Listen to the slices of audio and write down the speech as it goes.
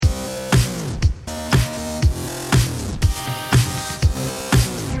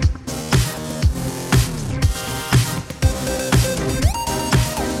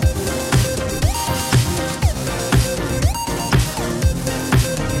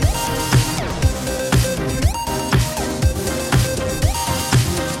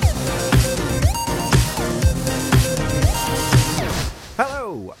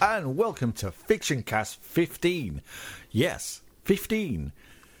and welcome to FictionCast 15. Yes, 15.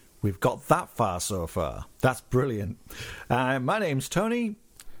 We've got that far so far. That's brilliant. My name's Tony.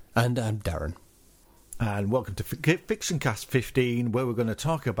 And I'm Darren. And welcome to FictionCast 15, where we're going to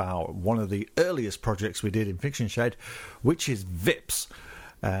talk about one of the earliest projects we did in Fiction Shed, which is Vips.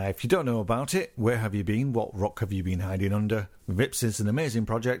 If you don't know about it, where have you been? What rock have you been hiding under? Vips is an amazing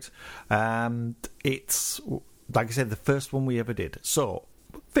project. It's, like I said, the first one we ever did. So,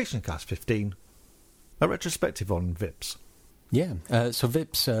 FictionCast 15, a retrospective on Vips. Yeah, so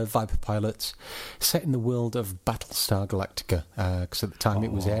Vips, Viper Pilots, set in the world of Battlestar Galactica, because at the time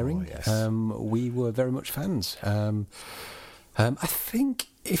it was airing, yes. we were very much fans. I think,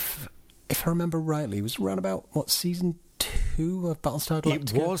 if I remember rightly, it was around about, season 2 of Battlestar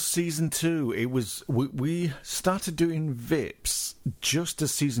Galactica? It was season 2. It was we started doing Vips just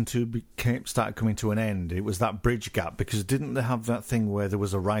as season 2 started coming to an end. It was that bridge gap, because didn't they have that thing where there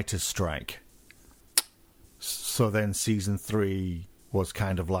was a writer's strike? So then season 3 was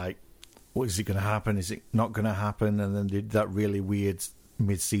kind of like, what is it going to happen? Is it not going to happen? And then did that really weird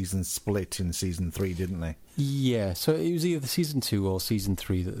mid-season split in season 3, didn't they? Yeah, so it was either season 2 or season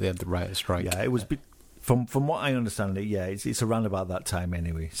 3 that they had the writer's strike. Yeah, it was... From what I understand it, yeah, it's around about that time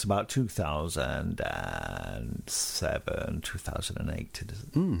anyway. It's about 2007, 2008.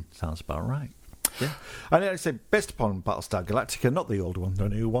 Sounds about right. Yeah. And I say, based upon Battlestar Galactica, not the old one, the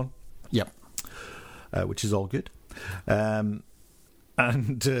new one. Yep. Which is all good. Yeah,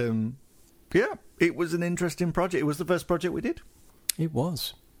 it was an interesting project. It was the first project we did. It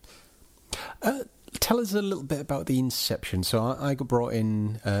was. Tell us a little bit about the inception. So I got brought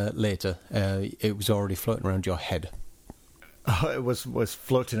in later. It was already floating around your head. It was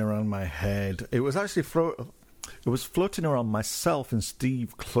floating around my head. It was actually it was floating around myself and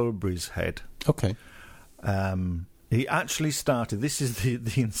Steve Clobry's head. Okay. He actually started. This is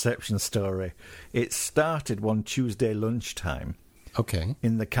the inception story. It started one Tuesday lunchtime. Okay.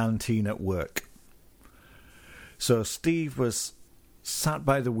 In the canteen at work. So Steve was sat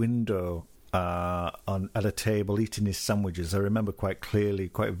by the window at a table eating his sandwiches. I remember quite clearly,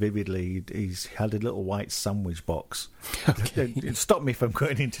 quite vividly. He's had a little white sandwich box. Okay. Stop me if I'm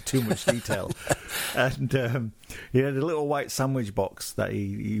going into too much detail. And he had a little white sandwich box that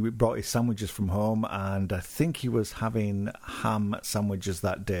he brought his sandwiches from home, and I think he was having ham sandwiches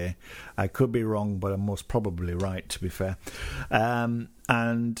that day. I could be wrong, but I'm most probably right, to be fair.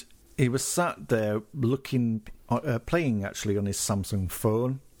 And he was sat there playing actually on his Samsung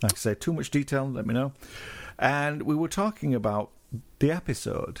phone. Like I say, too much detail, let me know. And we were talking about the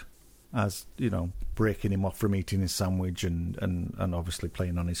episode as, you know, breaking him off from eating his sandwich and obviously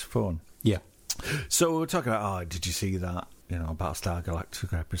playing on his phone. Yeah. So we were talking about, did you see that, Battlestar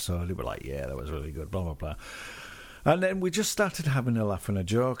Galactica episode? He was like, yeah, that was really good, blah, blah, blah. And then we just started having a laugh and a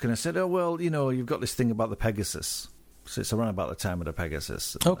joke. And I said, you've got this thing about the Pegasus. So it's around about the time of the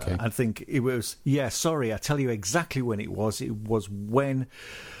Pegasus. Okay. I think it was... Yeah, sorry, I tell you exactly when it was. It was when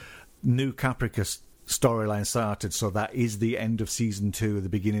New Caprica storyline started, so that is the end of Season 2, the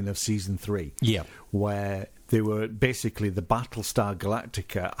beginning of Season 3. Yeah. Where they were... Basically, the Battlestar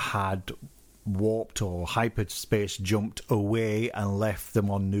Galactica had warped or hyperspace jumped away and left them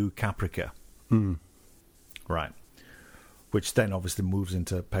on New Caprica. Right. Which then obviously moves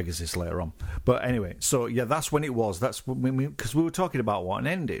into Pegasus later on. But anyway, so yeah, that's when it was. That's when because we were talking about what an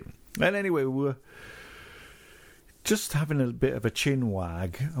ending. And anyway, we were just having a bit of a chin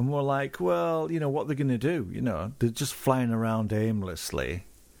wag, and we're like, well, what they're going to do? They're just flying around aimlessly,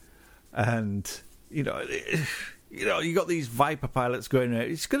 and you got these Viper pilots going.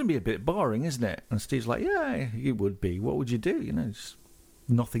 It's going to be a bit boring, isn't it? And Steve's like, yeah, it would be. What would you do? Just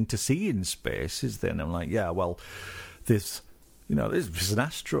nothing to see in space, is there? And I'm like, yeah, well. This is an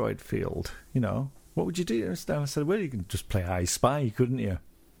asteroid field. What would you do? And I said, well, you can just play I Spy, couldn't you?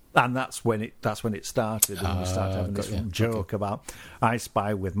 And that's when it started. And we started having this joke about I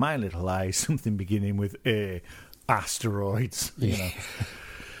Spy with my little eye, something beginning with A, asteroids.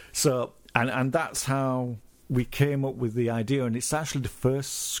 So and that's how we came up with the idea. And it's actually the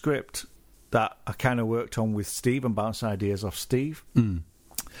first script that I kind of worked on with Steve and bounced ideas off Steve.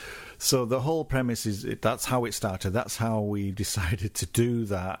 So the whole premise is that's how it started. That's how we decided to do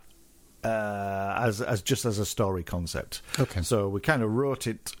that as just as a story concept. Okay. So we kind of wrote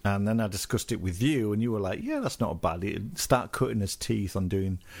it, and then I discussed it with you, and you were like, "Yeah, that's not bad." Start cutting his teeth on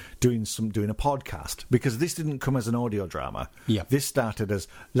doing a podcast, because this didn't come as an audio drama. Yeah. This started as,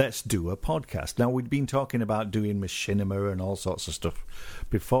 let's do a podcast. Now we'd been talking about doing machinima and all sorts of stuff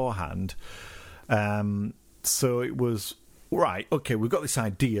beforehand, so it was. Right, okay, we've got this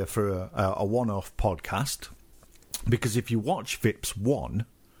idea for a one-off podcast, because if you watch Vips 1,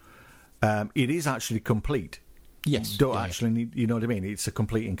 it is actually complete. Yes. You don't actually need, you know what I mean? It's a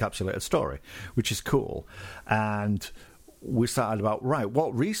complete encapsulated story, which is cool. And we started about, right,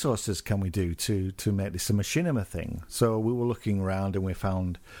 what resources can we do to make this a machinima thing? So we were looking around and we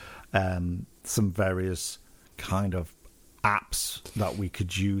found some various kind of apps that we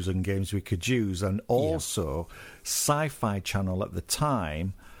could use and games we could use. And also, Sci-Fi Channel at the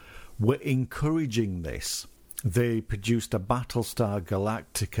time were encouraging this. They produced a Battlestar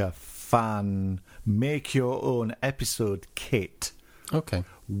Galactica fan make-your-own episode kit. Okay.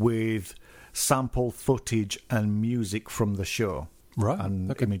 With sample footage and music from the show. Right.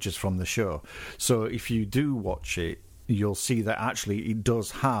 And images from the show. So if you do watch it, you'll see that actually it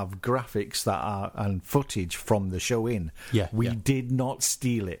does have graphics that are and footage from the show in. Yeah. We did not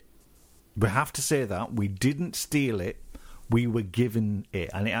steal it. We have to say that. We didn't steal it. We were given it.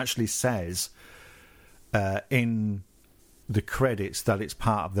 And it actually says in the credits that it's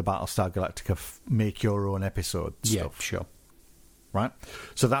part of the Battlestar Galactica make-your-own episode stuff. Yeah, sure. Right?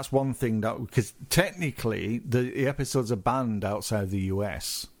 So that's one thing that... Because technically, the episodes are banned outside the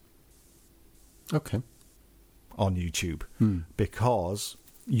US. Okay. On YouTube. Because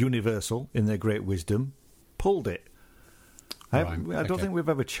Universal, in their great wisdom, pulled it. I don't think we've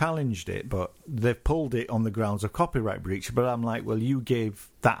ever challenged it, but they've pulled it on the grounds of copyright breach. But I'm like, well, you gave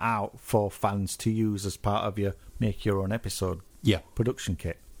that out for fans to use as part of your make-your-own episode production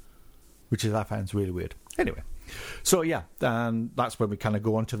kit, which I find really weird. Anyway, so and that's when we kind of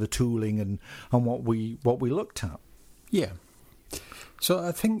go on to the tooling and what we looked at. Yeah. So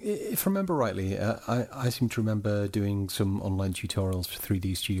I think, if I remember rightly, I seem to remember doing some online tutorials for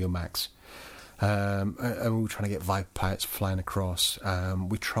 3D Studio Max. And we were trying to get Viper flying across.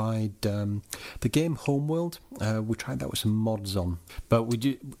 We tried the game Homeworld. We tried that with some mods on. But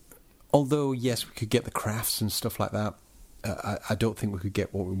although, yes, we could get the crafts and stuff like that, I don't think we could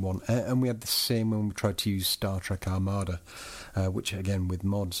get what we want. And we had the same when we tried to use Star Trek Armada, which, again, with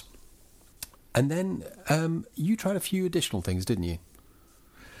mods. And then you tried a few additional things, didn't you?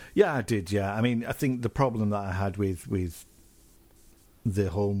 Yeah, I did, yeah. I mean, I think the problem that I had with the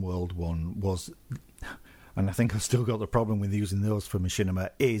Homeworld one was, and I think I've still got the problem with using those for Machinima,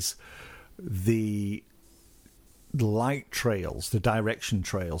 is the light trails, the direction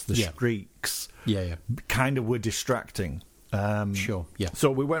trails, the streaks, kind of were distracting. Sure, yeah.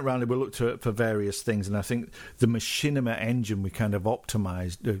 So we went around and we looked at it for various things, and I think the Machinima engine we kind of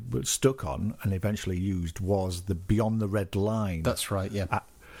optimized, stuck on, and eventually used was the Beyond the Red Line. That's right, yeah.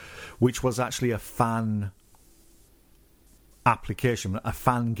 Which was actually a fan application, a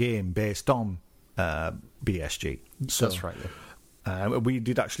fan game based on BSG. So, that's right, yeah. We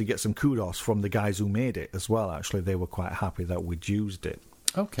did actually get some kudos from the guys who made it as well. Actually, they were quite happy that we'd used it.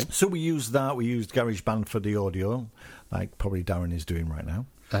 Okay. So we used that. We used GarageBand for the audio, like probably Darren is doing right now.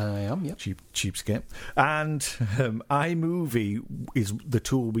 I am, yeah. Cheapskate. And iMovie is the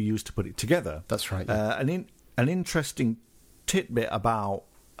tool we use to put it together. That's right, yeah. An interesting tidbit about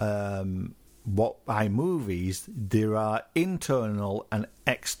what iMovies, there are internal and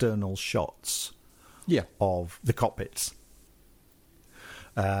external shots of the cockpits,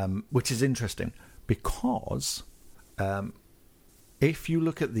 which is interesting because if you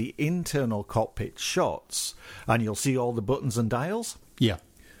look at the internal cockpit shots and you'll see all the buttons and dials,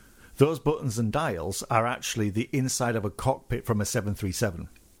 those buttons and dials are actually the inside of a cockpit from a 737.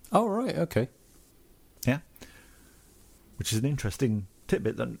 Oh, right, okay. Yeah, which is an interesting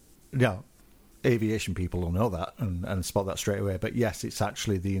tidbit that, aviation people will know that and spot that straight away. But yes, it's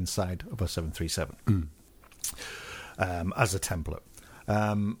actually the inside of a 737 as a template.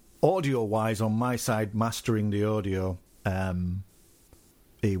 Audio-wise, on my side, mastering the audio,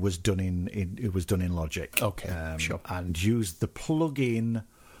 it was done in Logic. Okay, sure. And used the plugin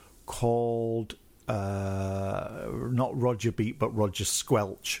called not Roger Beat, but Roger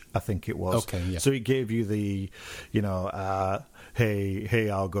Squelch, I think it was. Okay, yeah. So it gave you the, hey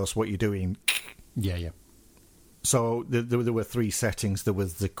Argos, what you doing? Yeah. So there were three settings. There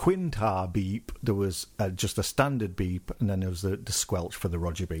was the Quintar beep, there was just a standard beep, and then there was the squelch for the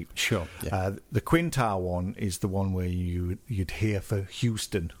Roger beep. Sure. Yeah. The Quintar one is the one where you'd hear for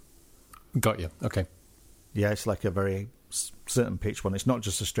Houston. Got you. Okay. Yeah, it's like a very certain pitch one. It's not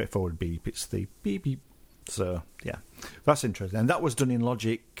just a straightforward beep, it's the beep beep. So, yeah, that's interesting. And that was done in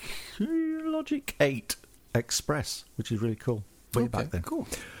Logic 8 Express, which is really cool. Way back then. Cool.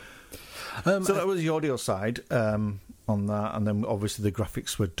 So that was the audio side on that, and then obviously the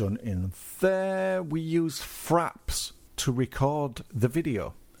graphics were done in there. We used Fraps to record the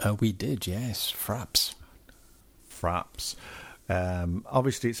video. We did, yes, Fraps.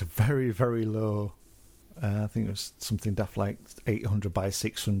 Obviously, it's a very, very low I think it was something daft like 800 by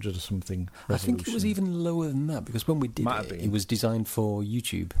 600 or something resolution. I think it was even lower than that, because when we did it was designed for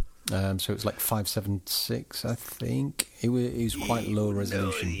YouTube. So it was like 576, I think. It was quite low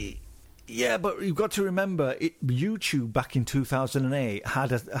resolution. Yeah, but you've got to remember, YouTube back in 2008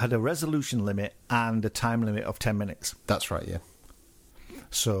 had a resolution limit and a time limit of 10 minutes. That's right, yeah.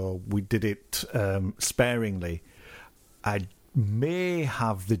 So we did it sparingly. I may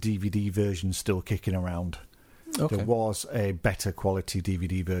have the DVD version still kicking around. Okay. There was a better quality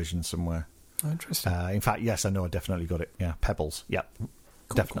DVD version somewhere. Oh, interesting. In fact, yes, I know I definitely got it. Yeah, Pebbles. Yeah,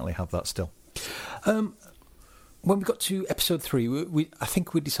 definitely have that still. When we got to episode 3, I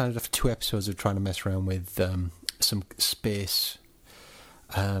think we decided after 2 episodes of trying to mess around with some space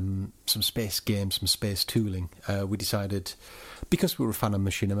games, some space tooling, we decided, because we were a fan of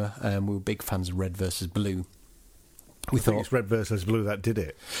Machinima, we were big fans of Red vs. Blue. I think it's Red vs. Blue that did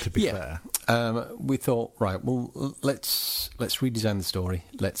it, to be fair. We thought, right, well, let's redesign the story.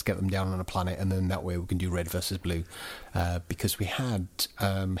 Let's get them down on a planet, and then that way we can do Red vs. Blue. Because we had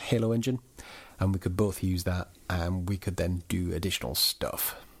Halo Engine, and we could both use that, and we could then do additional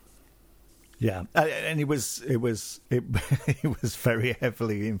stuff. Yeah, and it was very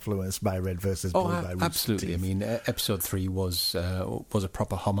heavily influenced by Red vs. Blue. By absolutely. I mean, episode 3 was a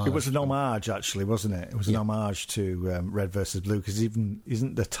proper homage. It was an homage, actually, wasn't it? It was an homage to Red vs. Blue, because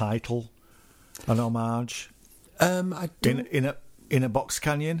isn't the title an homage? In a Box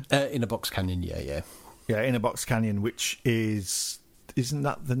Canyon. In a Box Canyon, yeah. In a Box Canyon, which isn't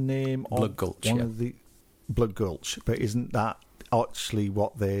that the name of Blood Gulch? One of the Blood Gulch, but isn't that actually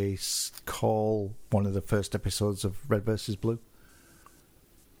what they call one of the first episodes of Red vs. Blue?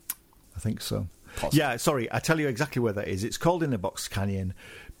 I think so. Possibly. Yeah, sorry, I tell you exactly where that is. It's called In a Box Canyon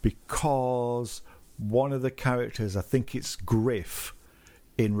because one of the characters, I think it's Griff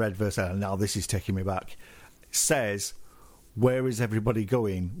in Red vs. Now this is taking me back, says, "Where is everybody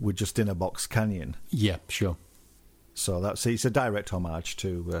going? We're just in a box canyon." Yeah, sure. So it's a direct homage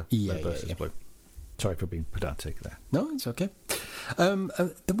to Red vs. Blue. Sorry for being pedantic there. No, it's okay. Then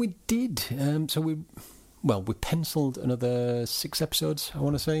we did. We penciled another 6 episodes, I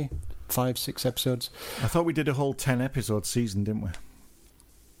want to say. 5, 6 episodes. I thought we did a whole 10-episode season, didn't we?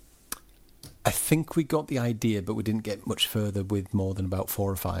 I think we got the idea, but we didn't get much further with more than about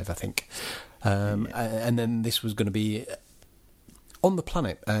 4 or 5, I think. And then this was going to be on the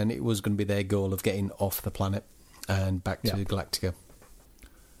planet, and it was going to be their goal of getting off the planet and back to Galactica.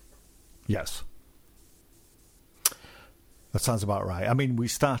 Yes. That sounds about right. I mean, we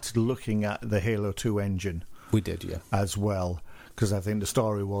started looking at the Halo 2 engine. We did, yeah. As well, because I think the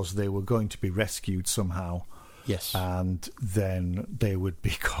story was they were going to be rescued somehow. Yes. And then they would be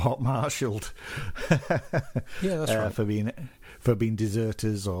court-martialed. Yeah, that's right. For being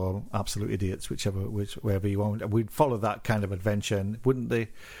deserters or absolute idiots, whichever you want. We'd follow that kind of adventure, and wouldn't they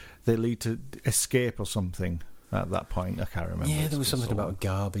lead to escape or something at that point? I can't remember. Yeah, there was something about a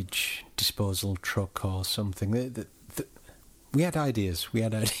garbage disposal truck or something. We had ideas.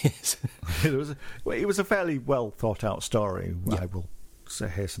 It was a fairly well thought out story. Yeah. I will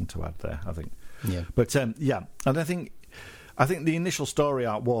hasten to add there, I think. Yeah. But and I think the initial story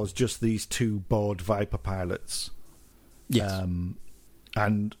arc was just these 2 bored Viper pilots. Yes.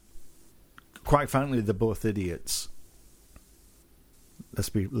 And quite frankly, they're both idiots. Let's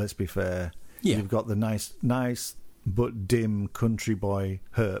be fair. Yeah. You've got the nice but dim country boy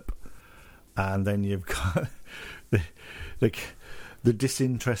Herp, and then you've got the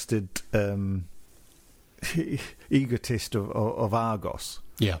disinterested egotist of Argos.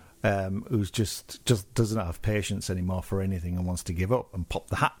 Yeah. Who's just doesn't have patience anymore for anything and wants to give up and pop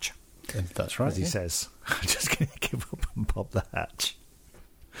the hatch. That's right. As he says, I'm just going to give up and pop the hatch.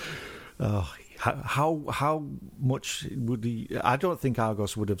 Oh, how much would he? I don't think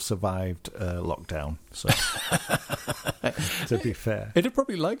Argos would have survived lockdown. So, to be fair, he'd have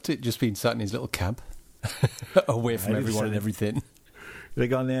probably liked it just being sat in his little cab, away from everyone and everything. They're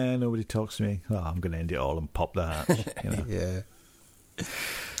gone there. Nobody talks to me. Oh, I'm going to end it all and pop the hatch. You know? Yeah.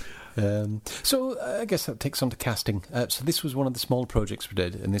 So I guess that takes on to casting. So this was one of the small projects we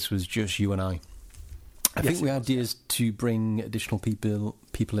did, and this was just you and I. I think we had ideas to bring additional people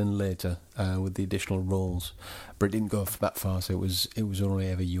in later with the additional roles, but it didn't go that far. So it was only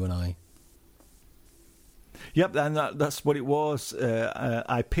ever you and I. Yep, and that's what it was.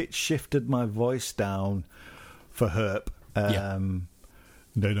 I pitch shifted my voice down for Herp.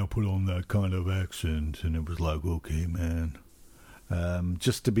 Then I put on that kind of accent, and it was like, okay, man.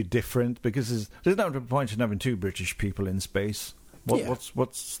 Just to be different, because there's no point in having 2 British people in space.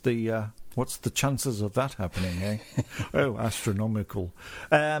 What's the chances of that happening? Eh? Oh, astronomical.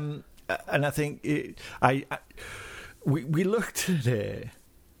 and I think we looked at it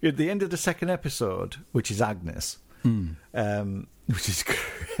at the end of the second episode, which is Agnes, which is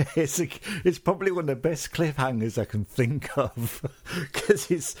crazy. It's probably one of the best cliffhangers I can think of,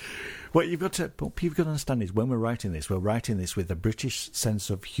 because it's what people got to understand is when we're writing this with a British sense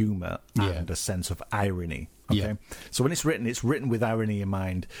of humour and a sense of irony. Okay, so when it's written with irony in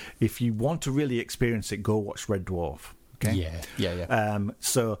mind. If you want to really experience it, go watch Red Dwarf. Okay,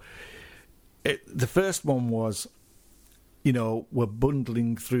 so the first one was, we're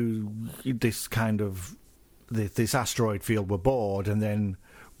bundling through this kind of this asteroid field. We're bored, and then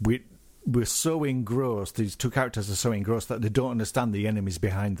we're so engrossed. These two characters are so engrossed that they don't understand the enemies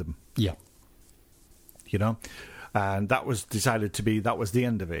behind them. Yeah, and that was decided to be that was the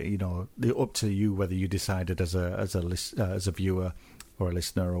end of it. Up to you whether you decided as a viewer or a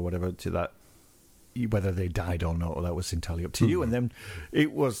listener or whatever to that. Whether they died or not, that was entirely up to you. And then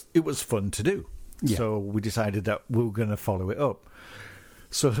it was fun to do. Yeah. So we decided that we were going to follow it up.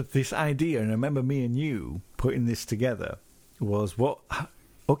 So this idea, and I remember me and you putting this together, was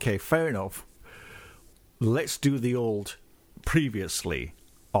okay, fair enough. Let's do the old previously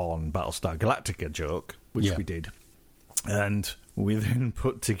on Battlestar Galactica joke, which we did. And we then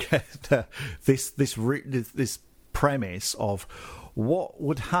put together this premise of what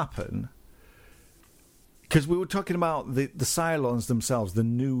would happen. Because we were talking about the Cylons themselves, the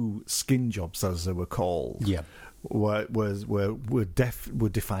new skin jobs, as they were called, were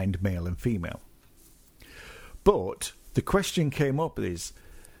defined male and female. But the question came up is,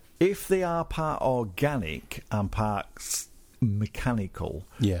 if they are part organic and part mechanical,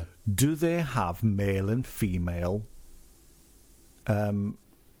 do they have male and female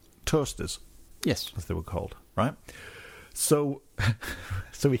toasters? Yes, as they were called, right? So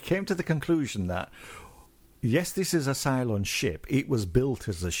we came to the conclusion that, yes, this is a Cylon ship. It was built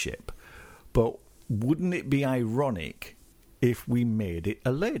as a ship. But wouldn't it be ironic if we made it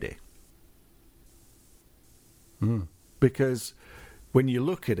a lady? Because when you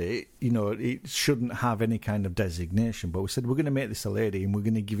look at it, it shouldn't have any kind of designation. But we said, we're going to make this a lady, and we're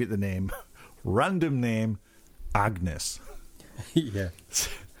going to give it the name, random name, Agnes. Yeah.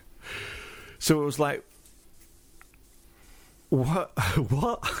 So it was like, What?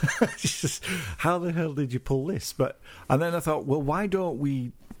 How the hell did you pull this? And then I thought, well, why don't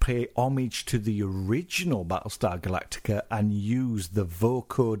we pay homage to the original Battlestar Galactica and use the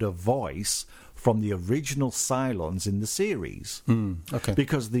vocoder voice from the original Cylons in the series? Okay.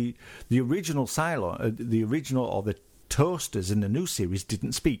 Because the original Cylon, the original or the toasters in the new series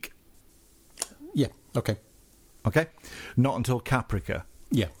didn't speak. Yeah. Okay. Okay. Not until Caprica.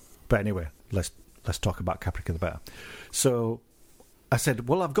 Yeah. But anyway, let's talk about Caprica the better. So I said,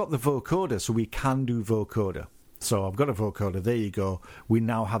 well, I've got the vocoder, so we can do vocoder. So I've got a vocoder. There you go. We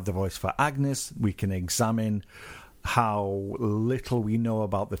now have the voice for Agnes. We can examine how little we know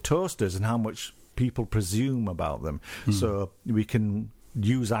about the toasters and how much people presume about them. So we can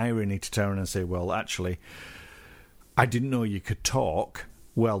use irony to turn and say, well, actually, I didn't know you could talk.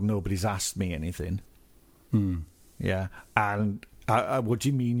 Well, nobody's asked me anything. Yeah. And what do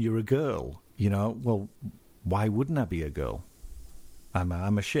you mean you're a girl? Well, why wouldn't I be a girl?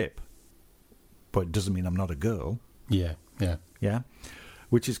 I'm a ship, but it doesn't mean I'm not a girl. Yeah.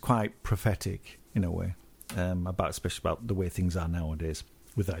 Which is quite prophetic in a way, especially about the way things are nowadays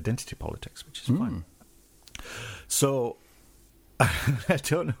with identity politics, which is fine. So I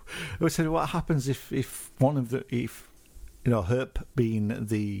don't know. I said, what happens if one of Herp being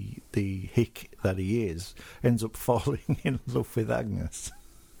the hick that he is ends up falling in love with Agnes?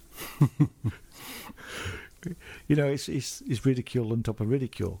 It's ridicule on top of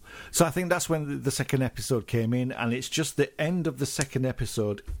ridicule. So I think that's when the second episode came in, and it's just the end of the second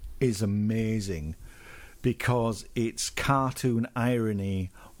episode is amazing because it's cartoon irony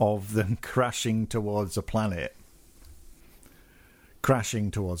of them crashing towards a planet,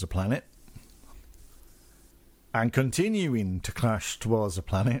 and continuing to crash towards a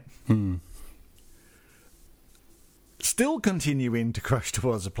planet. Still continuing to crash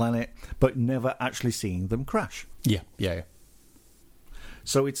towards a planet, but never actually seeing them crash. Yeah.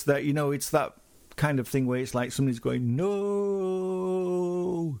 So it's that, it's that kind of thing where it's like somebody's going,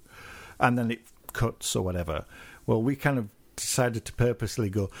 no, and then it cuts or whatever. Well, we kind of decided to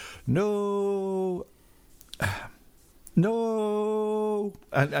purposely go, no,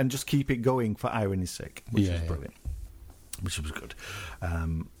 and just keep it going for irony's sake, which was brilliant, which was good.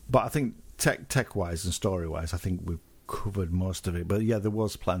 But I think tech-wise and story-wise, I think we've covered most of it. But yeah, there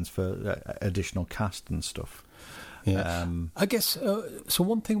was plans for additional cast and stuff. Yeah, I guess. So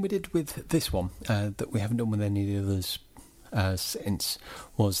one thing we did with this one that we haven't done with any of the others since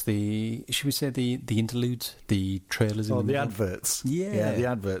was should we say the interludes, the trailers? The adverts. Yeah, the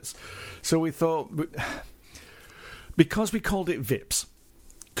adverts. So we thought, because we called it Vips,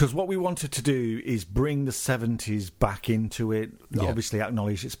 because what we wanted to do is bring the 70s back into it, obviously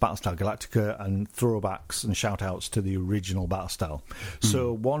acknowledge it's Battlestar Galactica and throwbacks and shout-outs to the original Battlestar.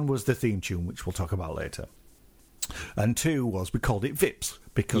 So one was the theme tune, which we'll talk about later. And two was we called it Vips,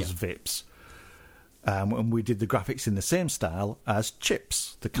 because Vips. And we did the graphics in the same style as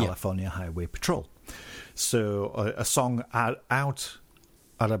Chips, the California Highway Patrol. So a song out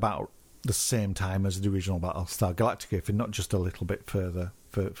at about the same time as the original Battlestar Galactica, if not just a little bit further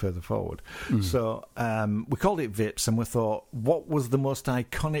forward. So we called it Vips, and we thought, what was the most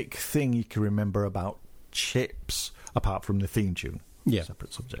iconic thing you can remember about Chips, apart from the theme tune?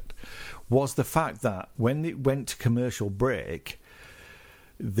 Separate subject. Was the fact that when it went to commercial break,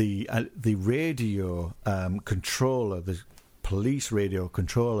 the radio controller, the police radio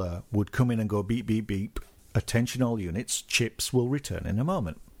controller, would come in and go beep, beep, beep, attention all units, Chips will return in a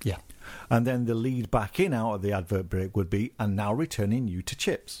moment. Yeah. And then the lead back in out of the advert break would be, and now returning you to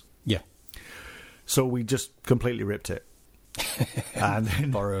Chips. Yeah. So we just completely ripped it. And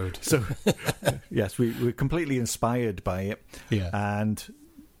then, borrowed. So, yes, we were completely inspired by it. Yeah. And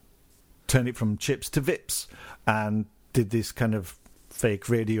turned it from Chips to Vips and did this kind of fake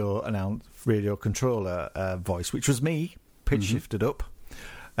radio controller voice, which was me, pitch shifted up.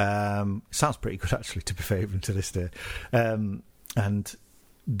 Sounds pretty good, actually, to be fair, even to this day. And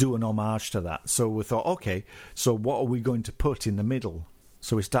do an homage to that. So we thought, okay, so what are we going to put in the middle?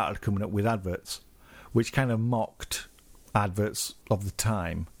 So we started coming up with adverts, which kind of mocked adverts of the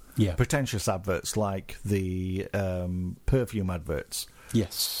time. Yeah. Pretentious adverts like the perfume adverts.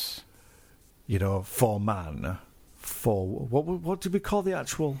 Yes. You know, for man. For what did we call the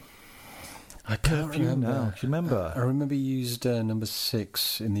actual I can't perfume remember. now? Do you remember? I remember you used number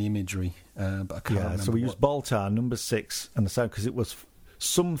 6 in the imagery, but I can't remember. So we used Baltar, number 6, and the sound, because it was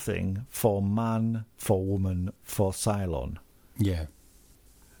something for man, for woman, for Cylon. Yeah.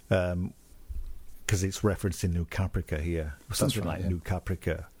 Because it's referencing New Caprica here. Something right, like yeah. New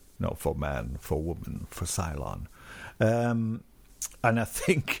Caprica. No, for man, for woman, for Cylon. And I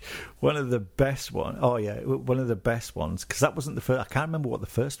think one of the best ones, because that wasn't the first, I can't remember what the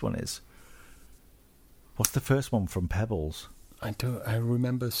first one is. What's the first one from Pebbles? I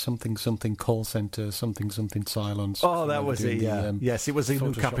remember something call center, something Cylon. Oh, that was it, yeah. Yes, it was a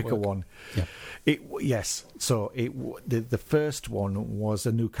New Photoshop Caprica work. one. Yeah. So the first one was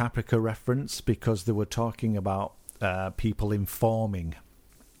a New Caprica reference because they were talking about people informing.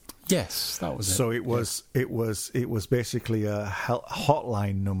 Yes, that was it. So it was basically a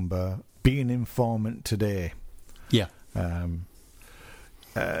hotline number, be an informant today. Yeah.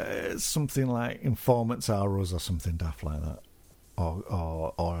 Something like Informants Are Us or something daft like that.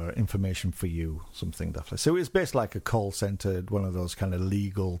 Or information for you, something daft like that. So it's basically like a call centre, one of those kind of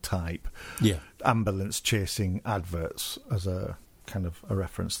legal type ambulance chasing adverts as a kind of a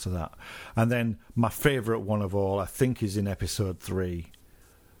reference to that. And then my favourite one of all, I think, is in episode 3.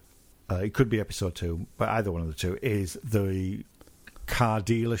 It could be episode 2, but either one of the two, is the car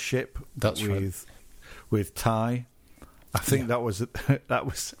dealership with Ty. I think that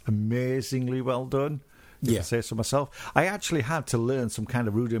was amazingly well done. If I say so myself. I actually had to learn some kind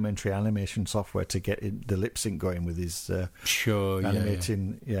of rudimentary animation software to get the lip sync going with his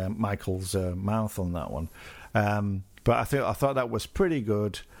animating Michael's mouth on that one. But I thought that was pretty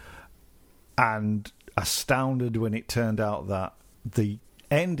good, and astounded when it turned out that the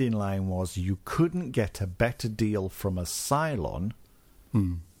ending line was, you couldn't get a better deal from a Cylon.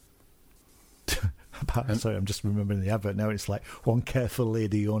 Sorry, I'm just remembering the advert now. It's like one careful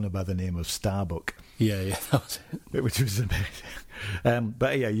lady owner by the name of Starbuck. Yeah, that was it. Which was amazing.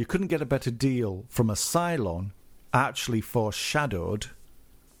 But yeah, you couldn't get a better deal from a Cylon. Actually foreshadowed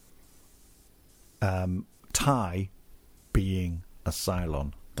Ty being a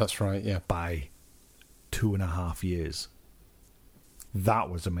Cylon. That's right, yeah. By 2.5 years. That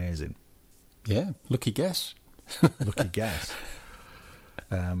was amazing. Yeah, lucky guess. Lucky guess.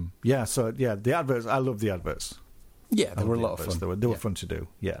 The adverts, I love the adverts. Yeah, they were a lot of fun. They were fun to do.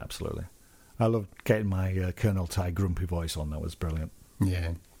 Yeah, absolutely. I loved getting my Colonel Ty grumpy voice on. That was brilliant.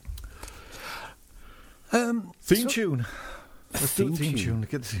 Yeah. Theme tune. Let's do the theme tune.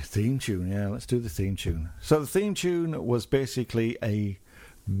 Look at the theme tune. Yeah, let's do the theme tune. So the theme tune was basically a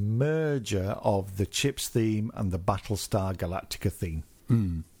merger of the Chips theme and the Battlestar Galactica theme.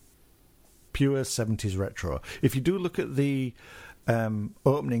 Pure 70s retro. If you do look at the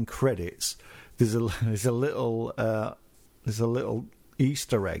opening credits, there's a little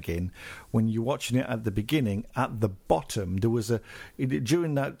Easter egg in. When you're watching it at the beginning, at the bottom, there was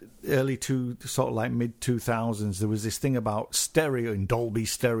during that early sort of like mid-2000s, there was this thing about stereo and Dolby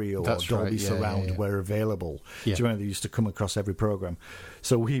Stereo or Dolby Surround were available. Yeah. Do you remember they used to come across every program?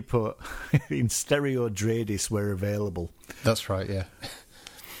 So we put in stereo Dradis were available. That's right, yeah.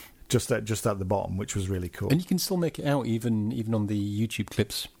 Just at the bottom, which was really cool. And you can still make it out even on the YouTube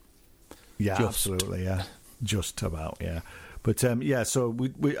clips. Yeah, absolutely, yeah. Just about, yeah. But, so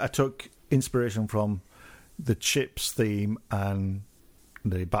I took inspiration from the Chips theme and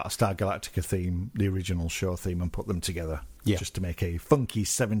the Battlestar Galactica theme, the original show theme, and put them together just to make a funky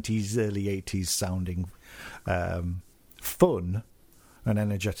 70s, early 80s sounding fun and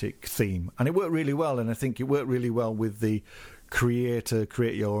energetic theme. And it worked really well, and I think it worked really well with the create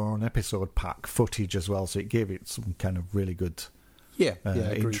your own episode pack footage as well, so it gave it some kind of really good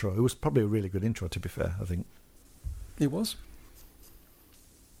intro. It was probably a really good intro, to be fair, I think. It was.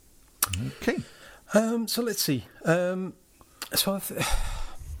 Okay. So let's see. I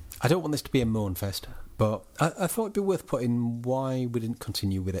don't want this to be a moan fest, but I thought it'd be worth putting why we didn't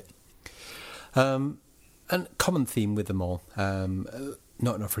continue with it. And common theme with them all,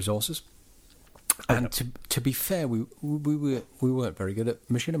 not enough resources. And to be fair, we weren't very good at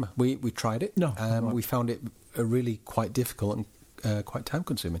machinima. We tried it. No, we found it really quite difficult and quite time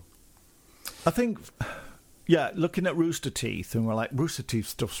consuming. I think, looking at Rooster Teeth, and we're like, Rooster Teeth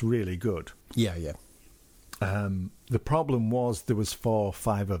stuff's really good. Yeah. The problem was there was 4 or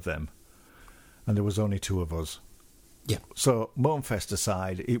 5 of them, and there was only 2 of us. Yeah. So, Moanfest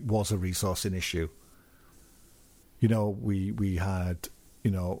aside, it was a resourcing issue. You know, we had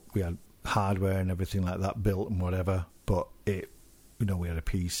hardware and everything like that built and whatever, but we had a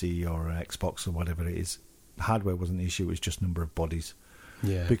PC or an Xbox or whatever it is. Hardware wasn't the issue, it was just number of bodies.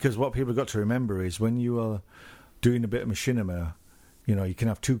 Yeah. Because what people got to remember is when you are doing a bit of machinima, you can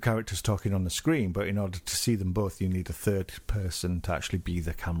have 2 characters talking on the screen, but in order to see them both, you need a third person to actually be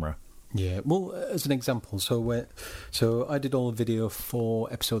the camera. Yeah. Well, as an example, so I did all the video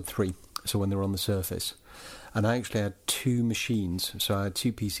for episode 3, so when they were on the surface. And I actually had 2 machines, so I had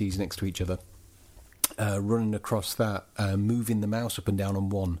 2 PCs next to each other, running across that, moving the mouse up and down on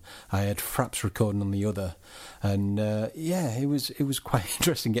one. I had Fraps recording on the other, and it was quite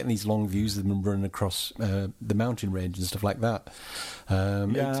interesting getting these long views of them running across the mountain range and stuff like that.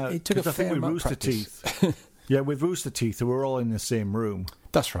 It took a fair amount of practice. With Rooster Teeth, they were all in the same room.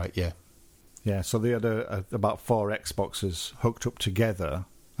 That's right, yeah. Yeah, so they had about 4 Xboxes hooked up together,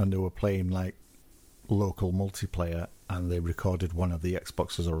 and they were playing like local multiplayer, and they recorded one of the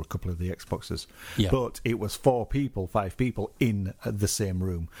Xboxes or a couple of the Xboxes. Yeah. But it was 5 people in the same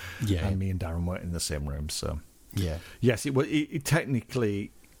room. Yeah. And me and Darren weren't in the same room, so yeah. Yes, it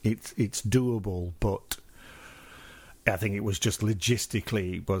technically it's doable, but I think it was just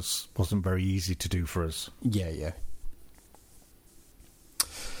logistically wasn't very easy to do for us. Yeah.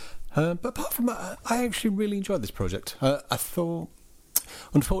 But apart from that, I actually really enjoyed this project. I thought,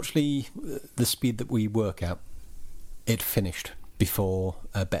 unfortunately, the speed that we work at, it finished before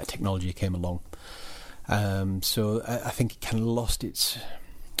better technology came along. So I think it kind of lost its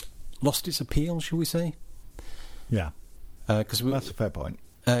appeal, shall we say? Yeah, that's a fair point.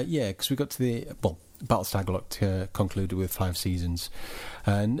 Because we got to Battlestar Galactica concluded with 5 seasons,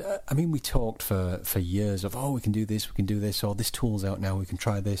 and we talked for years of we can do this, or this tool's out now, we can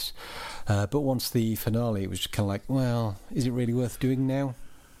try this. But once the finale, it was just kind of like, well, is it really worth doing now?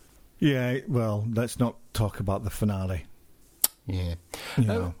 Yeah, well, let's not talk about the finale. Yeah,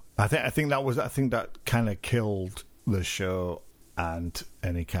 I think that kind of killed the show and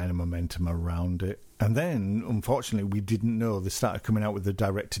any kind of momentum around it. And then, unfortunately, we didn't know they started coming out with the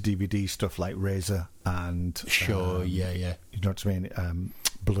direct-to-DVD stuff like Razor and... Sure, yeah. You know what I mean?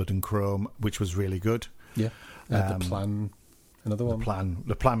 Blood and Chrome, which was really good. Yeah. The Plan, another one.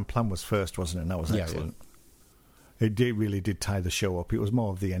 The Plan was first, wasn't it? And that was excellent. Yeah. It really did tie the show up. It was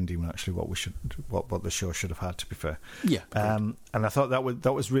more of the ending, actually, what the show should have had, to be fair. Yeah. And I thought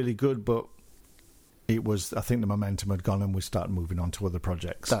that was really good, but... I think the momentum had gone and we started moving on to other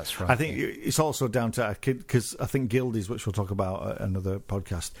projects. That's right. I think it's also down to, because I think Guildies, which we'll talk about at another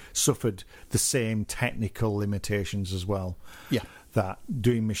podcast, suffered the same technical limitations as well. Yeah. That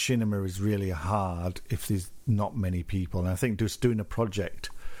doing machinima is really hard if there's not many people. And I think just doing a project,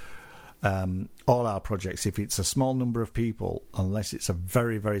 all our projects, if it's a small number of people, unless it's a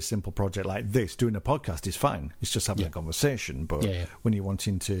very, very simple project like this, doing a podcast is fine. It's just having a conversation. But when you're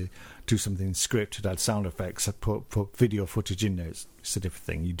wanting to do something scripted, add sound effects, put video footage in there, it's a different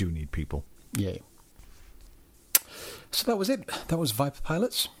thing. You do need people. Yeah. So that was it. That was Viper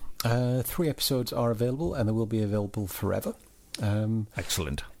Pilots. 3 episodes are available, and they will be available forever.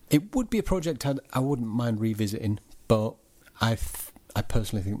 Excellent. It would be a project I wouldn't mind revisiting, but I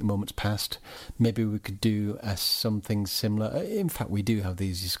personally think the moment's passed. Maybe we could do something similar. In fact, we do have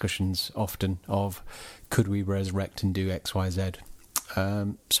these discussions often of could we resurrect and do X, Y, Z.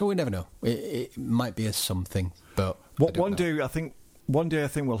 So we never know. It might be a something, but one day I think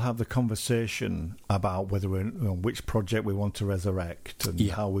we'll have the conversation about whether which project we want to resurrect and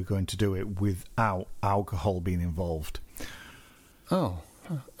how we're going to do it without alcohol being involved. Oh,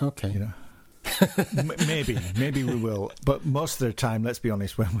 okay. You know. maybe we will, but most of the time, let's be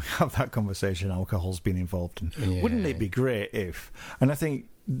honest, when we have that conversation, alcohol's been involved, and wouldn't it be great if? And I think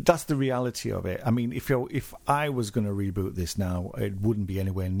that's the reality of it. I mean, if I was going to reboot this now, it wouldn't be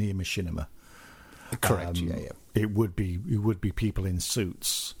anywhere near machinima. Correct. It would be people in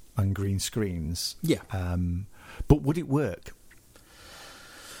suits and green screens. Yeah. But would it work?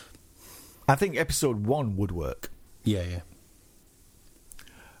 I think episode 1 would work. Yeah.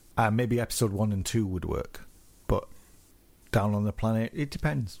 Maybe episode 1 and 2 would work, but Down on the Planet, it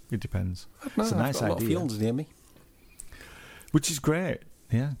depends. It's a nice idea. A lot of fields near me, which is great.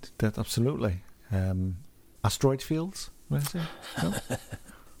 Yeah, absolutely. Asteroid fields. What is it? No?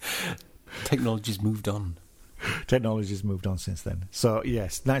 Technology's moved on. Technology's moved on since then. So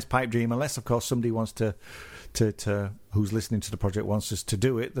yes, nice pipe dream. Unless of course somebody wants to who's listening to the project wants us to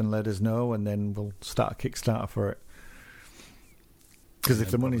do it, then let us know, and then we'll start a Kickstarter for it. Because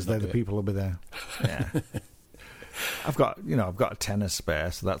if the money's there, the people will be there. Yeah. I've got a tenner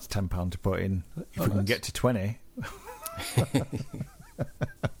spare, so that's £10 to put in. If we can get to 20.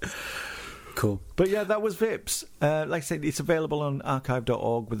 Cool. But yeah, that was Vips. Like I said, it's available on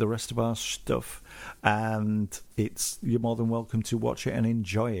archive.org with the rest of our stuff, and you're more than welcome to watch it and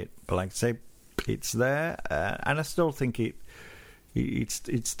enjoy it. But like I say, it's there, and I still think it's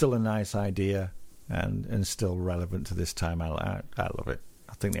still a nice idea. And still relevant to this time. I love it.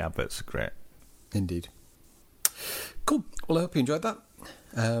 I think the adverts are great. Indeed. Cool. Well, I hope you enjoyed that.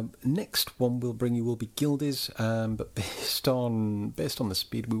 Next one we'll bring you will be Guildies, but based on the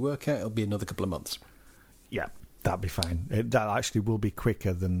speed we work at, it'll be another couple of months. Yeah, that'll be fine. That actually will be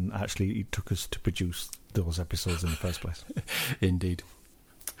quicker than actually it took us to produce those episodes in the first place. Indeed.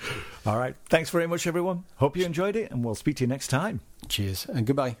 All right. Thanks very much, everyone. Hope you enjoyed it, and we'll speak to you next time. Cheers and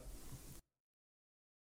goodbye.